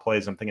of pop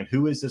plays. I'm thinking,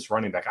 who is this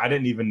running back? I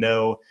didn't even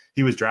know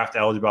he was draft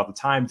eligible at the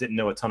time, didn't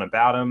know a ton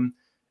about him.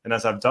 And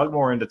as I've dug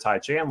more into Ty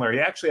Chandler, he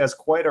actually has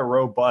quite a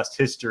robust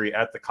history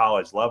at the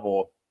college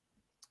level.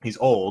 He's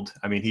old.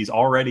 I mean, he's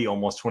already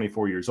almost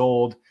 24 years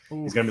old.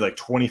 Oof. He's going to be like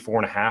 24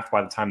 and a half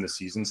by the time the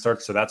season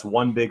starts. So that's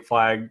one big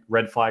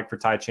red flag for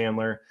Ty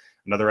Chandler.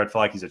 Another red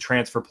flag, he's a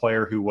transfer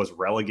player who was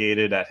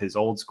relegated at his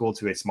old school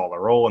to a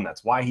smaller role, and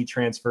that's why he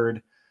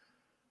transferred.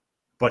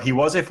 But he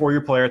was a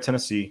 4-year player at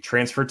Tennessee,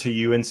 transferred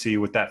to UNC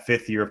with that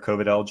 5th year of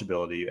COVID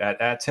eligibility.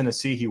 At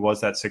Tennessee, he was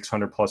that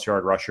 600-plus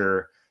yard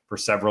rusher for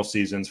several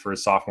seasons for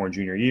his sophomore and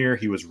junior year.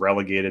 He was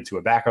relegated to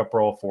a backup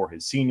role for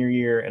his senior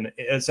year, and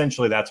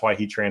essentially that's why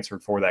he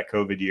transferred for that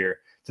COVID year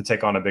to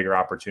take on a bigger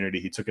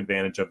opportunity. He took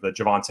advantage of the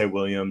Javonte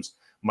Williams,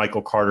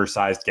 Michael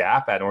Carter-sized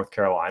gap at North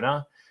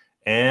Carolina,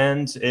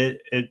 and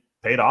it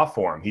paid off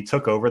for him. He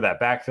took over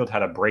that backfield,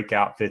 had a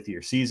breakout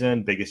 5th-year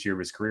season, biggest year of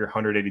his career,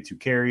 182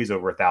 carries,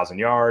 over 1,000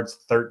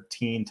 yards,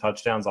 13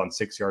 touchdowns on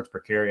 6 yards per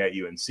carry at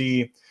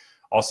UNC.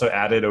 Also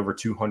added over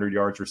 200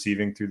 yards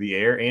receiving through the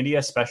air, and he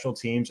has special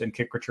teams and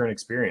kick return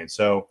experience.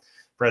 So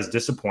for as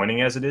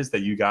disappointing as it is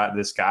that you got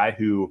this guy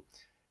who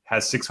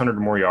has 600 or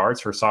more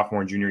yards for sophomore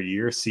and junior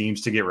year,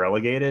 seems to get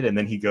relegated, and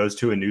then he goes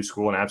to a new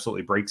school and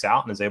absolutely breaks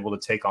out and is able to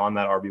take on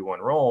that RB1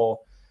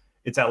 role,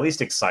 it's at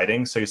least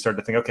exciting. So you start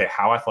to think, okay,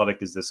 how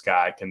athletic is this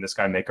guy? Can this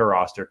guy make a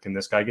roster? Can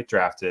this guy get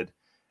drafted?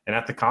 And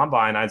at the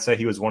combine, I'd say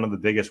he was one of the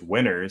biggest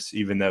winners,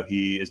 even though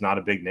he is not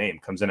a big name.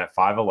 Comes in at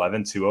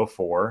 5'11",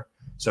 204.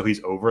 So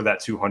he's over that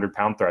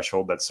 200-pound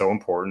threshold. That's so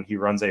important. He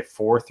runs a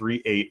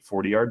 4.38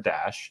 40-yard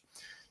dash.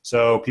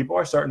 So people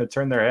are starting to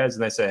turn their heads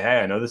and they say, hey,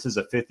 I know this is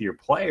a 5th-year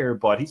player,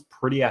 but he's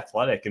pretty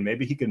athletic and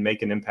maybe he can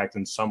make an impact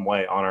in some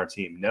way on our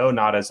team. No,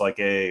 not as like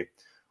a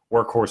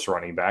workhorse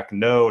running back.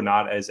 No,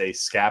 not as a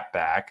scat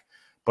back.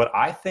 But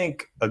I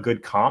think a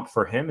good comp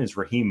for him is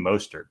Raheem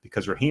Mostert,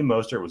 because Raheem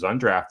Mostert was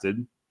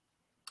undrafted.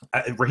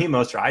 I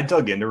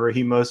dug into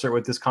Raheem Mostert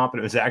with this comp,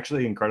 and it was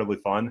actually incredibly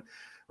fun.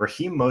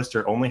 Raheem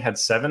Mostert only had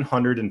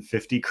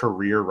 750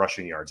 career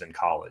rushing yards in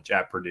college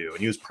at Purdue, and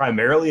he was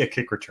primarily a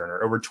kick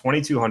returner, over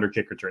 2,200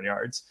 kick return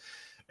yards.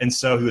 And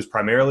so he was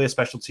primarily a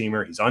special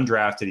teamer. He's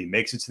undrafted. He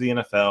makes it to the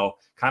NFL,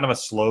 kind of a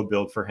slow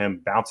build for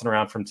him, bouncing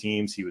around from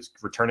teams. He was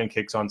returning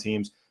kicks on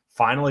teams,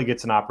 finally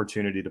gets an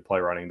opportunity to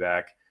play running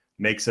back,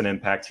 makes an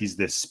impact. He's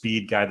this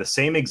speed guy, the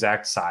same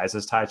exact size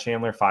as Ty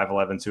Chandler,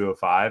 5'11",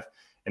 205.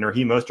 And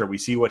Raheem Mostert, we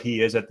see what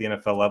he is at the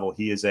NFL level.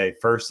 He is a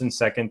first and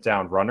second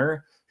down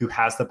runner who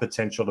has the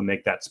potential to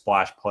make that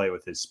splash play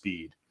with his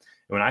speed.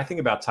 And when I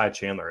think about Ty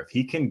Chandler, if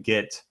he can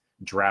get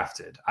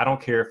drafted, I don't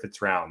care if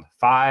it's round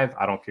 5,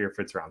 I don't care if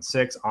it's round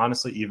 6,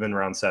 honestly, even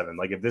round 7.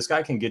 Like if this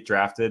guy can get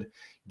drafted,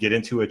 get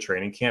into a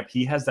training camp,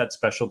 he has that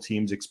special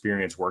teams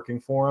experience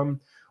working for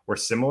him. Or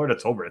similar to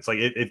Tolbert. It's like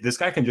if this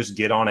guy can just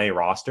get on a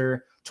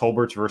roster,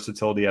 Tolbert's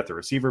versatility at the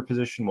receiver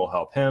position will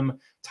help him.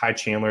 Ty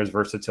Chandler's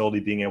versatility,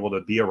 being able to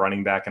be a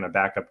running back and a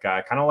backup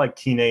guy, kind of like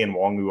Kine and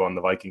Nwangwu on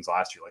the Vikings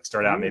last year. Like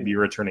start out, maybe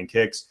you're returning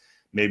kicks.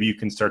 Maybe you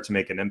can start to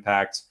make an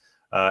impact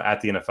at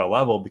the NFL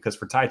level. Because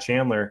for Ty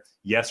Chandler,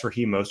 yes,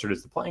 Raheem Mostert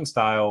is the playing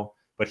style,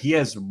 but he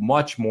has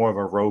much more of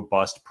a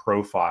robust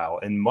profile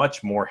and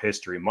much more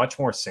history, much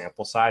more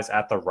sample size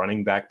at the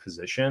running back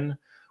position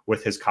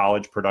with his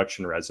college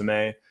production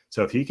resume.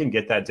 So if he can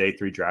get that day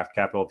 3 draft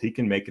capital, if he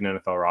can make an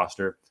NFL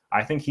roster,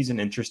 I think he's an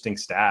interesting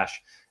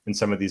stash. in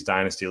some of these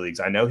dynasty leagues.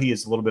 I know he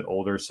is a little bit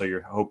older, so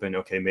you're hoping,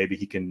 okay, maybe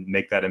he can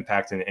make that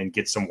impact and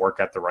get some work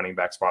at the running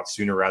back spot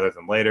sooner rather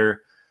than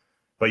later.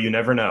 But you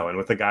never know. And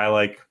with a guy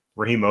like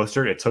Raheem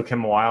Mostert, it took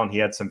him a while, and he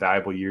had some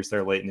valuable years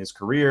there late in his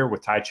career.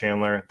 With Ty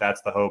Chandler,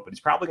 that's the hope. But he's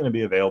probably going to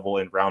be available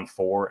in round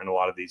 4 in a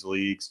lot of these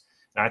leagues.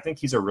 And I think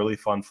he's a really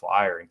fun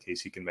flyer in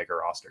case he can make a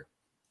roster.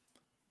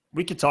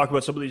 We could talk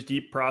about some of these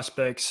deep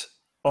prospects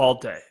all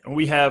day. And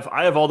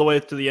I have all the way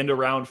to the end of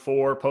round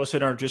 4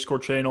 posted on our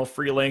Discord channel,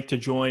 free link to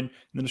join in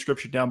the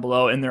description down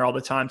below. In there all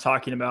the time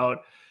talking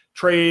about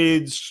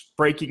trades,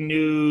 breaking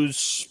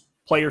news,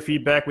 player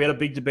feedback. We had a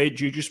big debate,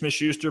 Juju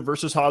Smith-Schuster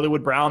versus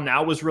Hollywood Brown.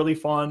 That was really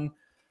fun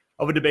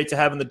of a debate to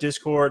have in the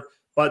Discord.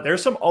 But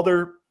there's some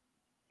other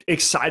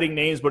exciting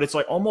names, but it's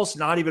like almost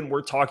not even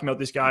worth talking about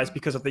these guys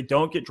because if they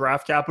don't get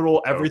draft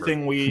capital,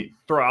 everything we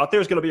throw out there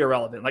is going to be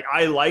irrelevant. Like,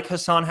 I like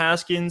Hassan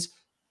Haskins.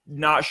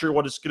 Not sure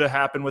what is going to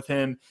happen with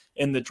him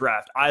in the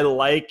draft. I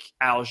like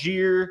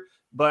Algier,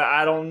 but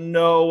I don't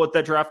know what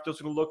that draft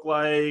is going to look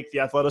like. The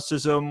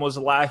athleticism was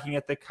lacking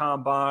at the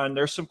combine.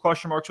 There's some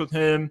question marks with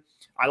him.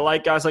 I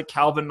like guys like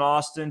Calvin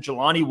Austin,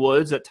 Jelani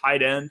Woods at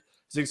tight end.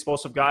 He's an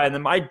explosive guy. And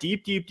then my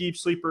deep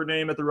sleeper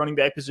name at the running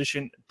back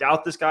position,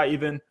 doubt this guy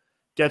even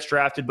gets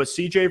drafted, but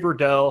CJ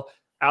Verdell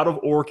out of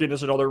Oregon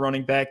is another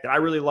running back that I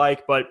really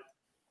like. But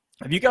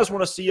if you guys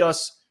want to see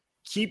us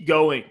keep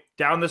going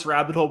down this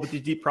rabbit hole with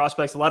these deep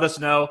prospects, let us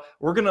know.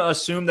 We're going to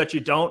assume that you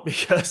don't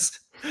because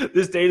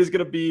this date is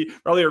going to be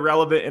probably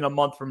irrelevant in a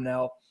month from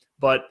now.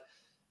 But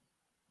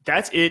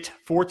that's it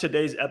for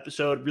today's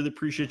episode. Really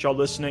appreciate y'all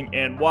listening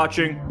and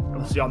watching.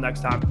 We'll see y'all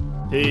next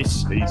time.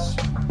 Peace.